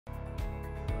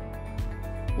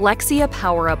Lexia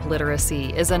PowerUp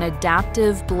Literacy is an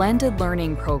adaptive, blended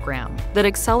learning program that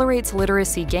accelerates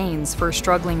literacy gains for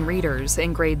struggling readers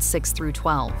in grades 6 through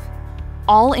 12.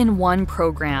 All in one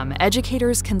program,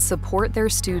 educators can support their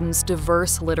students'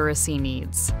 diverse literacy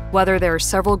needs, whether they're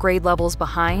several grade levels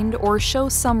behind or show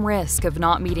some risk of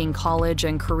not meeting college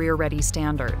and career-ready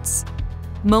standards.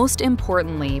 Most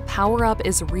importantly, PowerUp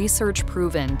is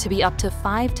research-proven to be up to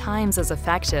 5 times as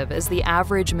effective as the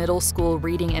average middle school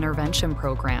reading intervention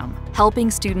program, helping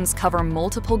students cover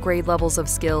multiple grade levels of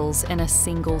skills in a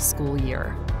single school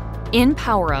year. In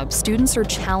PowerUp, students are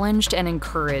challenged and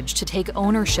encouraged to take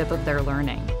ownership of their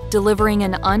learning, delivering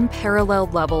an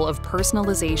unparalleled level of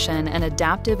personalization and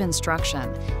adaptive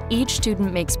instruction. Each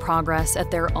student makes progress at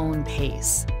their own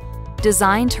pace.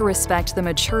 Designed to respect the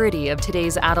maturity of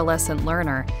today's adolescent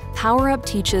learner, PowerUp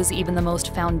teaches even the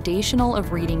most foundational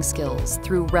of reading skills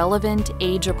through relevant,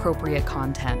 age-appropriate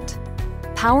content.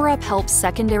 PowerUp helps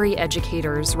secondary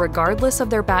educators, regardless of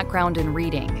their background in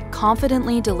reading,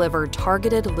 confidently deliver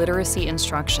targeted literacy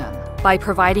instruction by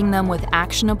providing them with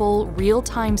actionable,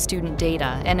 real-time student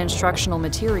data and instructional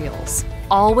materials,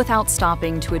 all without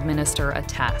stopping to administer a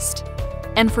test.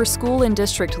 And for school and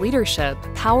district leadership,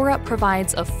 PowerUp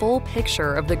provides a full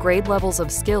picture of the grade levels of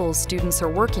skills students are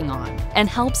working on and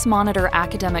helps monitor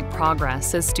academic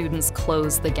progress as students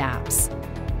close the gaps.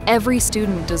 Every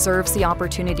student deserves the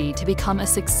opportunity to become a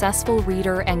successful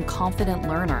reader and confident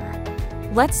learner.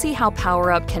 Let's see how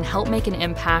PowerUp can help make an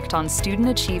impact on student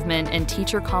achievement and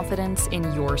teacher confidence in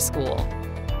your school.